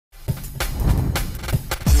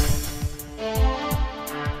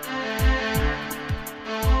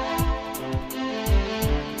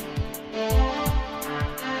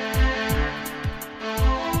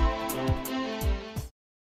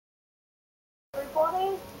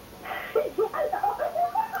Everybody? Okay,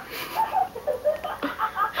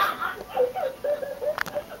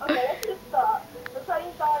 let's just start. We're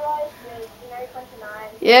playing Starlight with January 29.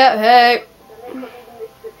 Yeah, hey. The link will be in the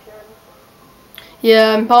description.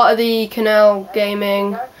 Yeah, I'm part of the Canal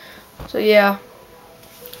Gaming. So yeah.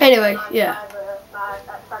 Anyway, yeah.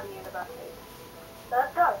 At University. So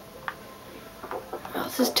let's go. Oh,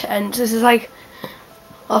 this is tense. This is like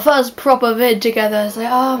our first proper vid together. It's like,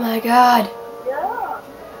 oh my god. Yeah.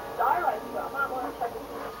 Starlight, I might want to check the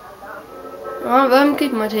TV Well, I'm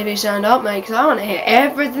keeping my TV sound up, mate, because I want to hear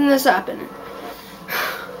everything that's happening.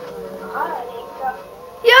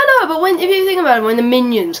 Yeah, I know, but if you think about it, when the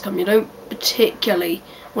minions come, you don't particularly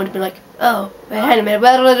want to be like, oh, wait a minute,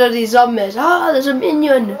 where are these zombies? Ah, there's a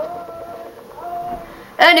minion.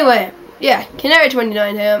 Anyway, yeah, Canary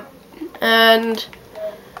 29 here, and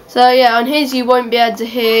so yeah, on his you won't be able to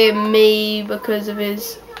hear me because of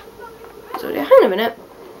his. So hang on a minute.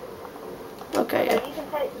 Okay. Yeah, you can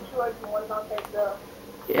take the two open ones, I'll take the.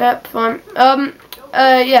 Yep, fine.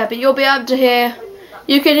 Yeah, but you'll be able to hear.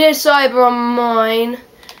 You can hear Cyber on mine.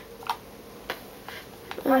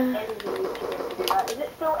 Is it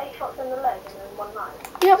still 8 shots in the leg and then 1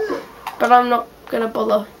 knife? Yep, but I'm not gonna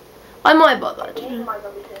bother. I might bother.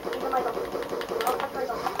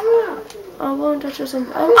 I won't touch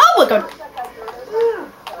something. Oh my god!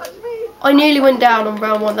 I nearly went down on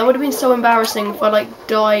round 1. That would have been so embarrassing if I like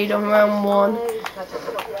died on round 1.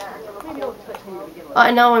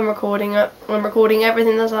 I know I'm recording it. I'm recording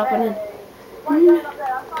everything that's happening.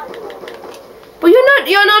 But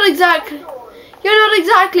you're not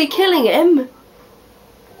exactly killing him.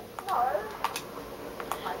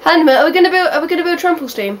 Hang on a minute, are we gonna build trample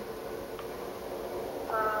steam?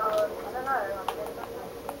 I don't know.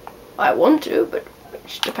 I want to, but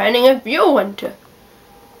it's depending if you want to.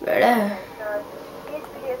 But His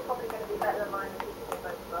video is probably going to be better than mine.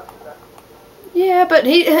 yeah, but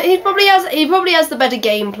he probably has the better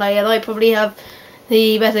gameplay, and I probably have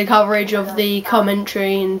the better coverage of the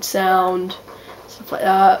commentary and sound, stuff like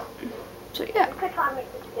that. So yeah. We could try and mix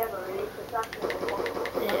it together, really, because that's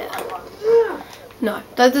Yeah. No,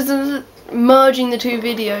 that merging the two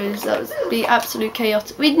videos, that would be absolute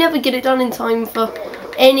chaos. We'd never get it done in time for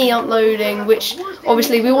any uploading, which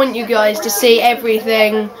obviously we want you guys to see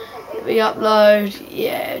everything we upload.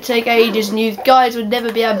 Yeah, it'd take ages and you guys would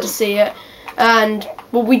never be able to see it. And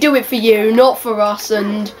well, we do it for you, not for us,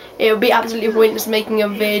 and it would be absolutely pointless making a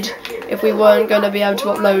vid if we weren't going to be able to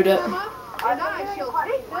upload it.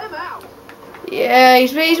 Yeah,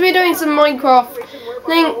 he's been doing some Minecraft. I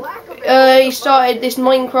think he started this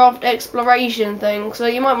Minecraft exploration thing, so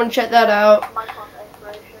you might want to check that out.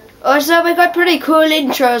 So we got pretty cool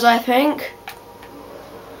intros, I think,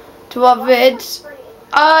 to our vids.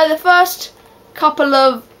 The first couple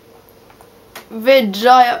of vids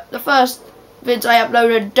I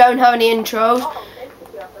uploaded don't have any intros.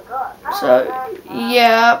 So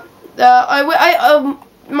yeah,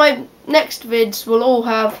 my next vids will all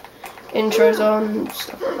have intros on and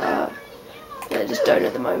stuff like that. They just don't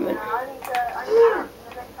at the moment.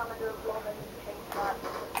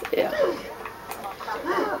 Yeah.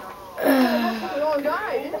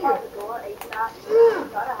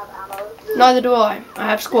 Neither do I. I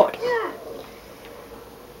have squad.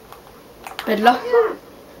 Peddler.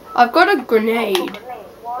 I've got a grenade.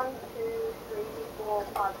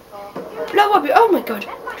 Blow up! Oh my god!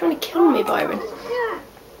 You're trying to kill me, Byron.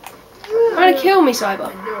 You're trying to kill me, Cyber.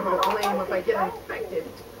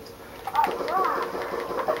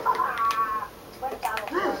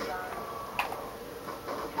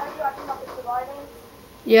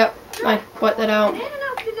 Yep, I wiped that out.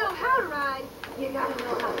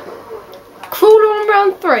 Crawl on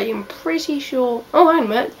round 3, I'm pretty sure. Oh, hang on a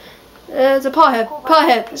minute. There's a pot here.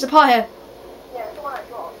 There's a pot here.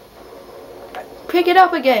 Pick it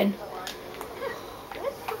up again.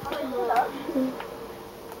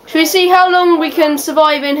 Should we see how long we can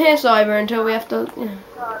survive in here, Cyber, until we have to... Yeah.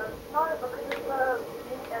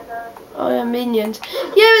 Oh yeah, minions.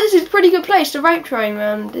 Yeah, but this is a pretty good place to rope train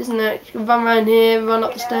around, isn't it? You can run around here, run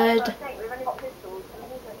up the stairs.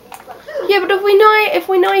 Yeah, but if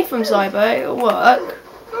we knife from Cyber, it'll work.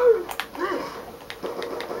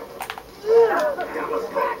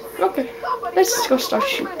 Okay, let's go start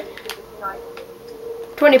shooting.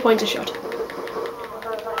 20 points a shot.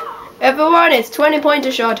 Everyone, it's 20 points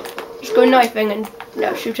a shot. Just go knifing and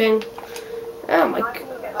no shooting.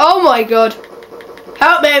 Oh my god.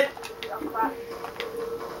 Help me!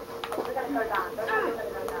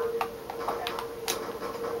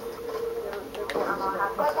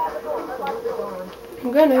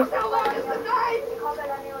 I'm gonna.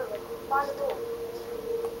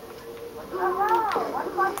 Why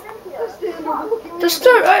did I get in here? Stand overlooking The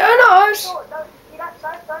stone. I know. You don't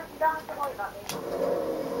have to worry about me.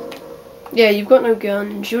 Yeah, you've got no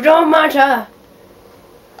guns. You don't matter.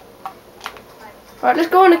 Right, let's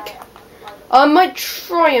go on a. I might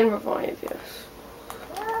try and revive you.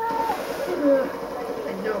 I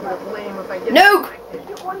know how to blame if I get No!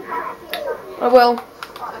 I will.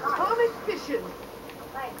 atomic fission.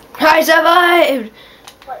 I survived!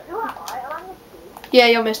 Wait, who am I? Am I Misty? Yeah,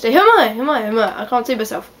 you're Misty. Who am I? Who am I? Who am I? I can't see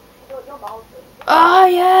myself. You're Malton. Ah,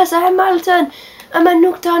 yes, I am Malton. I'm a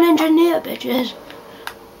knockdown engineer, bitches.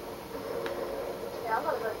 Yeah, I'm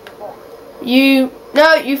gonna go to the box.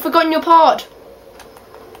 No, you've forgotten your part. Who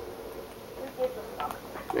gives a fuck?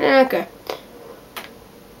 Yeah, okay.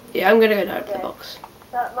 Yeah, I'm gonna go down to the box.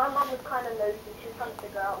 My mum was kind of nosy. She was trying to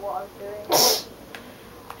figure out what I was doing.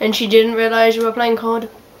 And she didn't realise you were playing COD.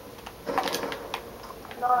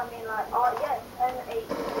 No, I mean like, oh yes, M8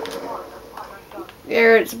 that's quite nice gun.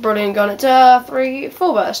 Yeah, it's a brilliant gun. It's a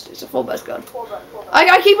 4 burst. It's a 4 burst gun. 4 burst.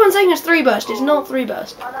 I keep on saying it's 3 burst. It's not 3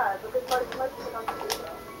 burst. I know, because most of the guns are 3 burst.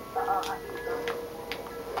 That are actually good.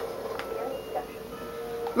 The only exception.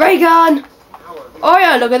 Ray gun! Oh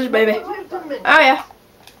yeah, look at this baby. Oh yeah.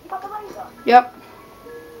 You got the razor? Yep.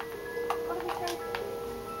 What did you say?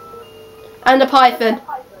 And a python.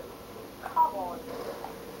 Python. Come on.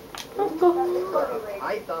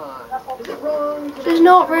 Python. Is it wrong? It's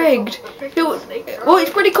not rigged. Well,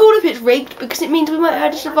 it's pretty cool if it's rigged because it means we might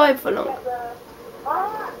have to survive for long.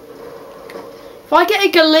 If I get a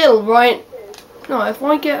Galil right, no, if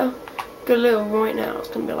I get a Galil right now, it's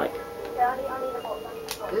gonna be like.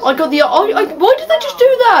 I got the. Why did I just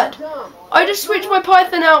do that? I just switched my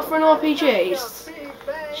Python out for an RPG.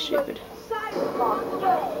 Stupid.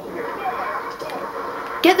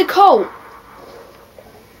 Get the coal.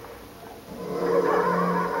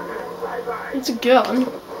 It's a gun.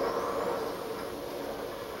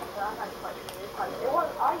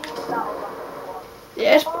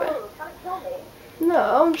 Yes, but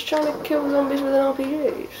no, I'm just trying to kill zombies with an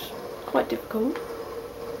RPG. It's quite difficult.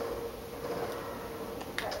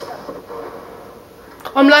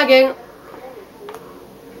 I'm lagging.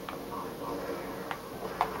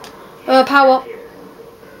 Power.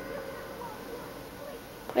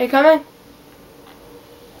 Are you coming?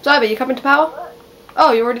 Cyber, you coming to power?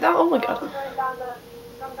 Oh, you're already there? Oh my god. Going down the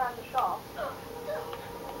shaft.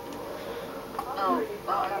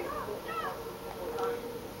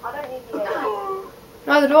 I don't need the AI.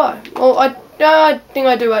 Neither do I. Well, I think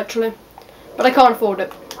I do actually. But I can't afford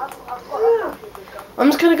it. I've got I'm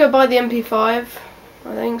just gonna go buy the MP5.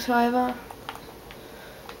 I think, however.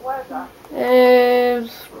 Where's that?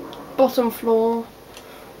 Bottom floor.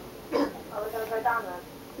 Are we going to go down there?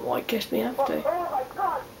 Well, I guess we have Oh to. my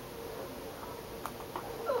god!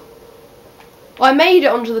 I made it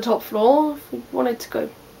onto the top floor. If we wanted to go.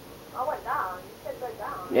 I went down. You said go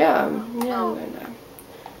down. Yeah, I'm going down.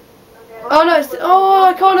 Okay. Oh no! Oh,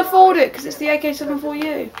 I can't afford it because it's the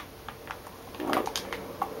AK-74U. Right.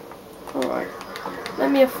 All right. Let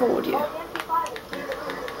me afford you. Oh, the MP5 is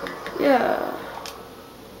cheaper. Yeah.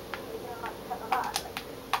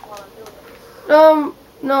 While I'm doing it.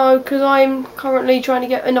 No, because I'm currently trying to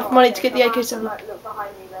get enough money to get the AK-7. Like, look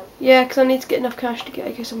behind me then. Yeah, because I need to get enough cash to get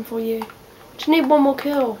AK-74U. Just need one more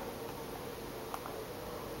kill.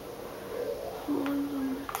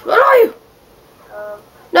 Where are you?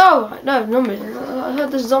 No, numbers. I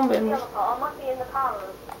heard there's zombie. I might be in the power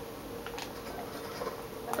room.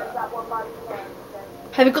 And there's that one by the stairs.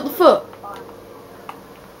 Have you got the foot? Fine.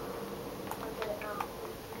 I'll get it now.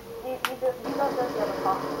 You don't know the other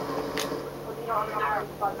part. Or do you not have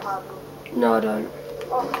by the power room? No, I don't.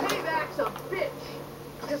 Oh, Payback's a bitch.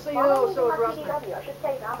 Just so you why am I know, using so my is Rustin. PDW? I should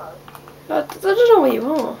save ammo. I don't know where you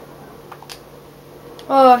are.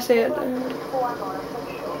 Oh, I see it. Full ammo, I'm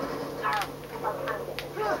pretty sure. If I can get it.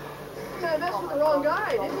 Man, that's with the wrong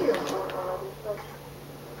guy, didn't you?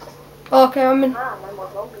 Okay, I'm in. Man, no more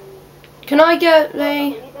zombies. Can I get the?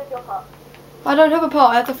 You did your part. I don't have a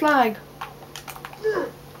part. I have the flag.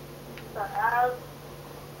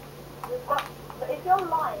 But, but if you're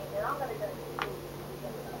lying, then I'm gonna go to you.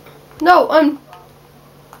 No,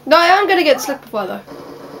 No, I am gonna get the Slipify though.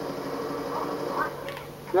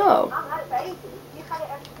 No. I've had it for ages. You've had it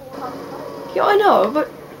every single time you play. Yeah, I know, but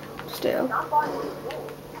still. I'm buying what it's for.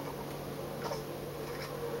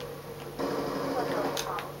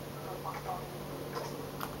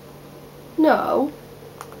 No.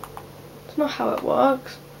 That's not how it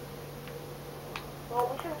works. Well,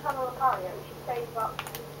 we shouldn't turn on the power yet. We should save up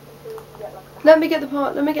until we can get like a... Let me get the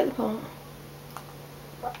part. Let me get the part.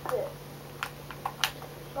 What's it?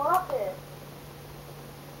 Not up here.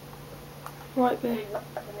 Right there. Look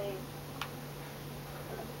at me.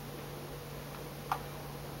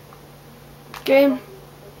 Game.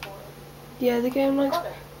 Yeah, the game likes.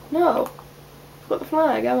 No. I've got the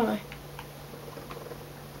flag, haven't I?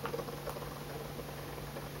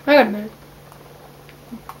 Hang on a minute.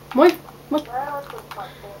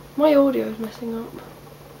 My audio is messing up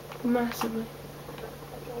massively.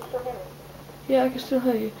 Yeah, I can still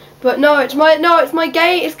hear you. But no, it's my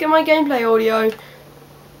game. It's my gameplay audio.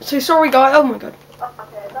 So sorry, guys. Oh my god.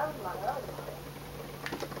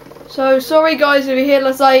 So sorry, guys, if you hear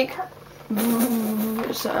this like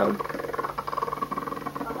sound.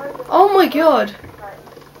 Oh my god.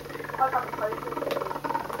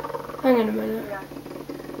 Hang on a minute.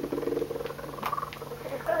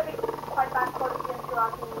 It's going to be quite bad quality until I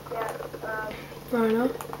can get, Fair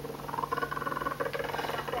enough.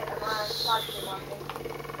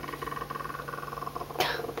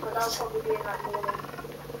 Because I'll probably be in that morning.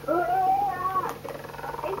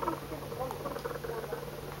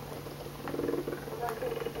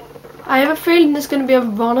 I have a feeling there's going to be a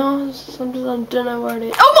runner. Sometimes I don't know where it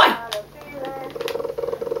is. Oh my!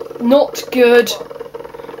 Not good.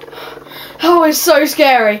 Oh, it's so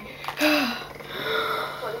scary.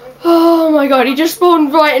 Oh my god, he just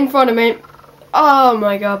spawned right in front of me. Oh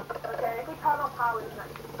my god. Okay, if we turn on power, we can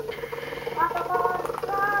actually see.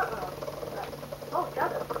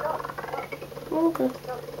 Okay.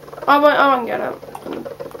 I won't get out.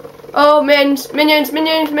 Oh, minions.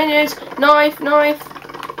 Knife.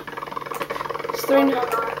 It's three.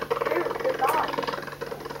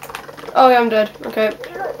 Oh yeah, I'm dead. Okay.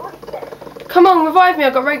 Come on, revive me.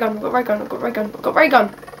 I've got ray gun.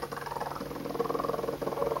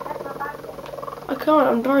 I can't.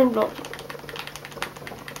 I'm dying blocked.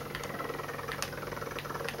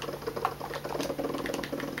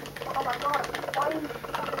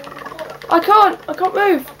 I can't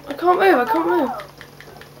move. I can't move.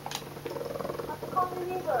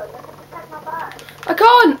 I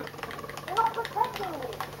can't. You're not protecting me.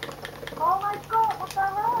 Oh my god, what the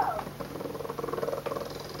hell?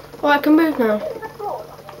 Oh, I can move now. Is the floor or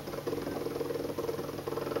something?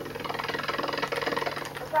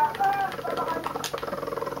 Is that, right behind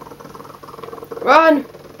you? Run.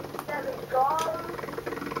 There we go.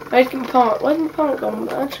 I need to get my part. Where's my part gone?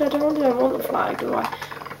 Actually, I don't want the flag, do I?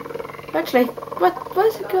 Actually,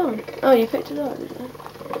 where's it gone? Oh, you picked it up, didn't you?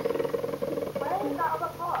 Where is that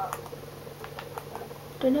other part?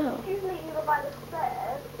 Don't know. It's usually either by the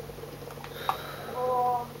stairs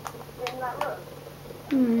or in that room.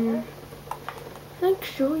 I think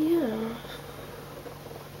sure, yeah.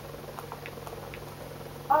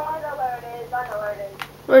 Oh, I know where it is.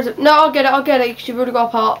 Where is it? No, I'll get it, because you've already got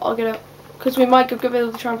a part. I'll get it. Because we might get rid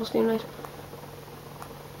of the trample scheme later.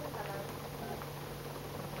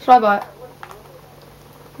 Should I buy it?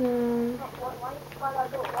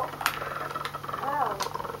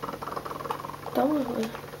 That was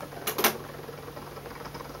weird.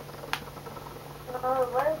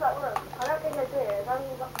 Where is that room? I don't think I did. It's only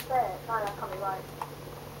upstairs. No, that can't be right.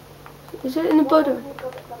 Is it in the Buddha?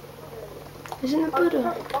 Is it in the Buddha?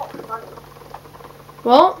 What?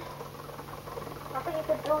 What? I think you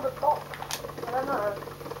could build a box. I don't know.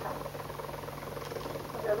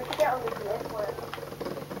 Okay, we should get on this list.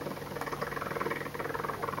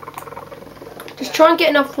 Just try and get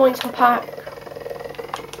enough points per pack.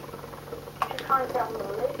 Just try and get on the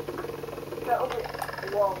list. That'll be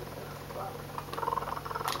one.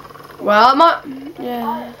 Well, I might.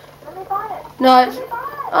 Yeah. Let me buy it. No, it's.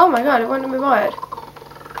 Oh my god, it won't let me buy it.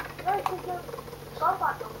 No, because go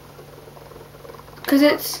back. Because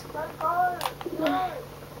it's. Don't go. No. I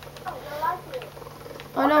don't like it.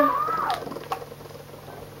 I know.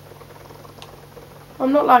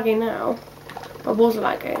 I'm not lagging now. I was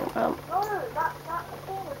lagging. No, that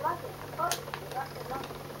thing was lagging. That's enough.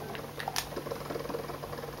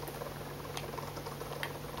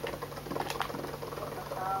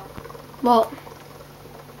 What?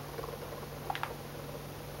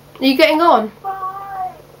 Are you getting on?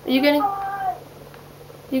 Bye. Are you getting? Bye.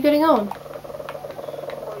 Are you getting on?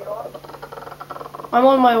 Oh, you're on. I'm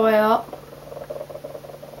on my way up.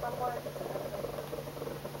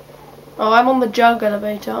 Oh, I'm on the jug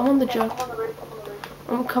elevator. I'm on the jug. I'm on the roof.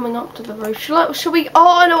 I'm coming up to the roof. Shall we?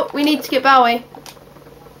 Oh, I know. We need to get Bowie.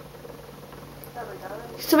 There we go.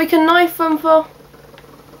 So we can knife them for.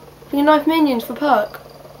 We can knife minions for perk.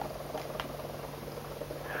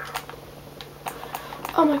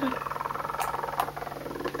 Oh my god.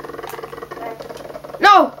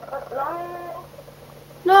 No!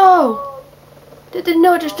 No! Didn't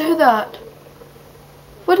know it just do that.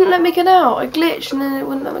 Wouldn't let me get out. I glitched and then it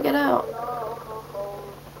wouldn't let me get out.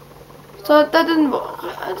 So that didn't.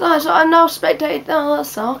 So I'm now spectating. Oh, that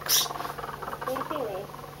sucks. Can you see me?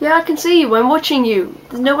 Yeah, I can see you. I'm watching you.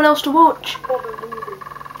 There's no one else to watch. For the movie.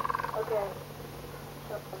 Okay.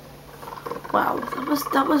 Wow,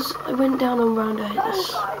 that was. I went down and round So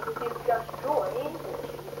this. guys, if you've just joined,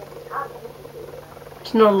 which you think you haven't,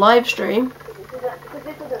 It's not a live stream. because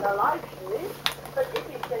this isn't a live stream, but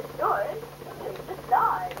if you just joined, you just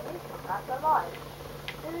died. That's a lie.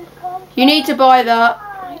 You need to buy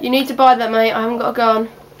that. You need to buy that, mate. I haven't got a gun.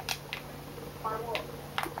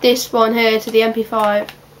 This one here to the MP5.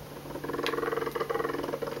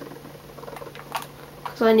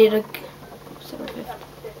 Because I need a... 750.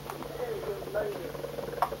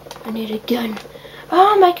 I need a gun.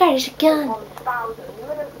 Oh my god, it's a gun.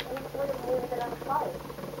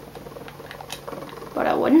 But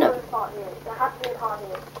I wouldn't have.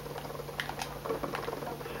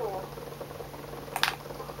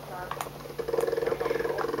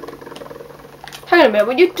 Hang on a minute,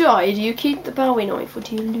 when you die, do you keep the Bowie knife or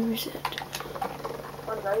do you lose it? Did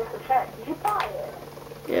you buy it?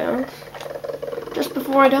 Yeah. Just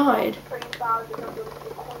before I died.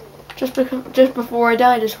 Just before I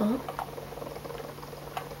died as well.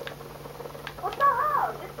 What the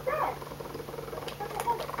hell? It's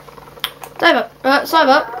dead. Cyber. I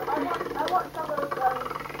want some of what's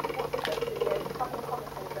the video? Fucking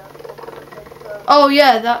commentator. Oh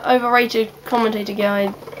yeah, that overrated commentator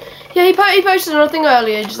guy. Yeah, he posted another thing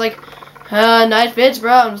earlier, just like, nice vids,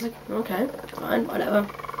 bro. I was like, okay, fine, whatever.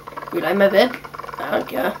 You like my vid? I don't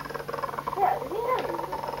care. Yeah, did he know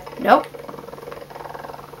you? Nope.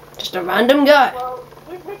 Just a random guy. Well,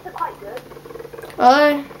 his vids are quite good.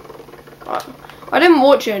 I didn't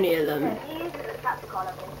watch any of them. Yeah, he uses a capture card,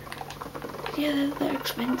 I think. Yeah, they're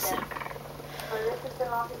expensive. So this has been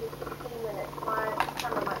lasting 16 minutes. My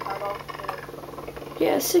camera might fall off.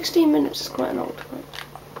 Yeah, 16 minutes is quite an old time.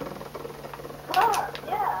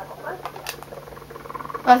 Yeah,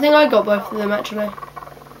 I think I got both of them actually.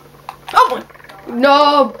 Oh my!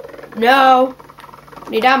 No!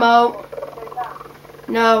 Need ammo.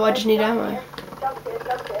 No, I just need ammo.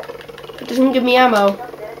 It doesn't give me ammo.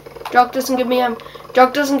 Jog doesn't give me ammo.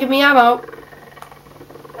 Jog doesn't give me ammo.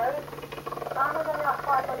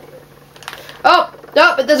 Oh!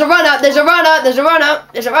 No, but there's a runner! There's a runner! There's a runner!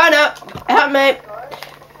 There's a runner! Help me!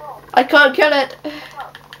 I can't kill it.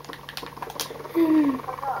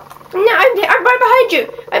 No, I'm right behind you.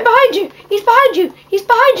 I'm behind you. He's behind you. He's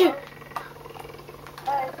behind you.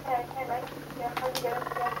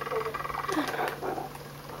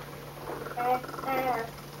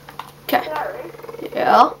 Okay.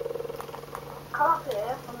 Yeah. Come up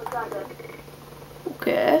here from the dragon.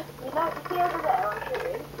 Okay. You see over there I'm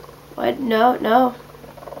shooting? What? No.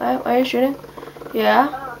 Why are you shooting? Yeah.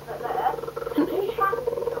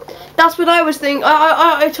 That's what I was thinking.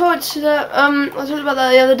 I talked about that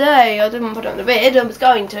the other day. I didn't put it on the vid. I was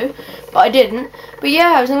going to, but I didn't. But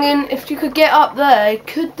yeah, I was thinking if you could get up there,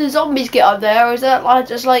 could the zombies get up there, or is that like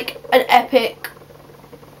just like an epic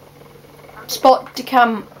spot to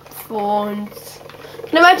camp for? And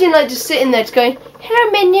can you imagine like just sitting there, just going, "Hello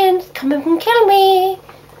minions, come up and kill me,"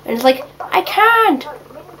 and it's like I can't.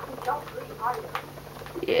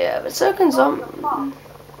 Yeah, but so can zombies.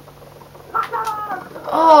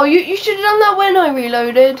 Oh, you should have done that when I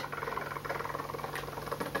reloaded.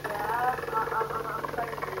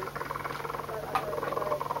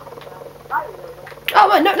 Oh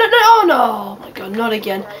wait, no, oh no! Oh my god, not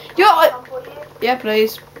again. Yeah,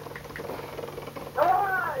 please.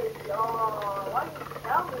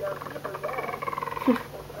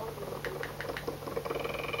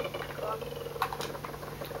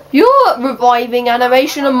 Your reviving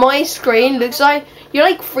animation on my screen looks like you're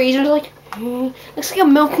like freezing, like looks like you're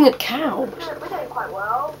milking a cow. We're doing quite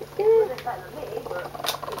well.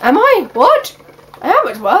 Am I? What? I am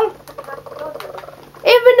as well.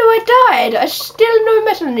 Even though I died, I still no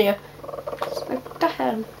metal in here. What the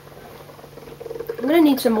hell? I'm gonna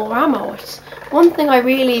need some more ammo. It's one thing I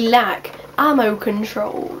really lack: ammo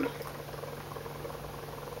control.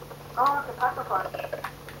 Oh, it's a paper punch.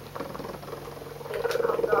 It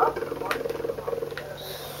comes up.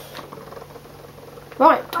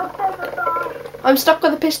 Right. I'm stuck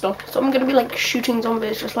with a pistol, so I'm gonna be like shooting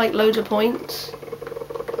zombies, just like loads of points.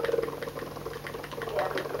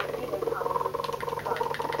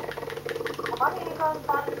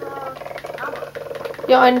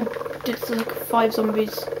 Yeah, I did like 5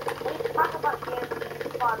 zombies.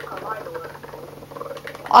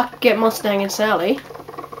 I could get Mustang and Sally.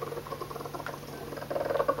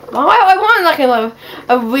 I want like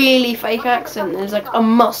a really fake accent. There's like a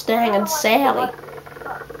Mustang and Sally.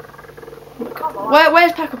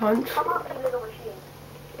 Where's Pack a Punch?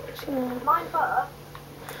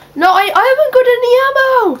 No, I haven't got any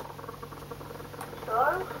ammo. So?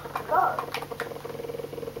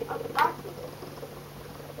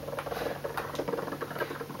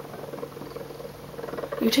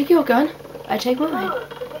 You take your gun, I take mine. No, the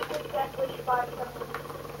difference gets which 5 seconds.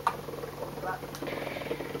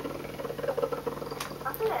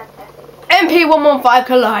 I think that's MP115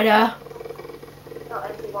 collider. not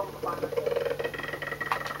MP1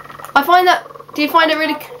 I find that. Do you find it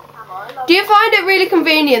really? Do you find it really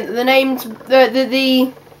convenient that the names,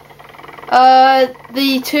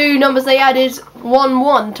 the two numbers they added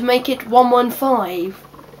 11 to make it 115?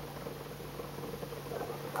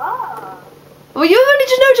 Ah, Well, you only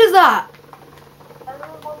just noticed that. and then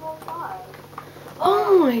 115.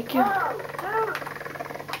 Oh my god.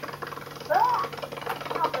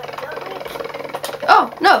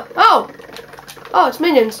 Oh no! Oh! Oh, it's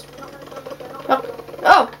minions. Oh!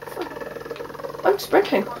 Oh! I'm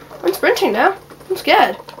sprinting. I'm sprinting now. I'm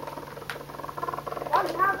scared.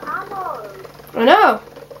 I know.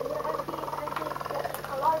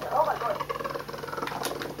 Oh my god.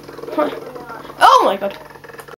 Oh my god.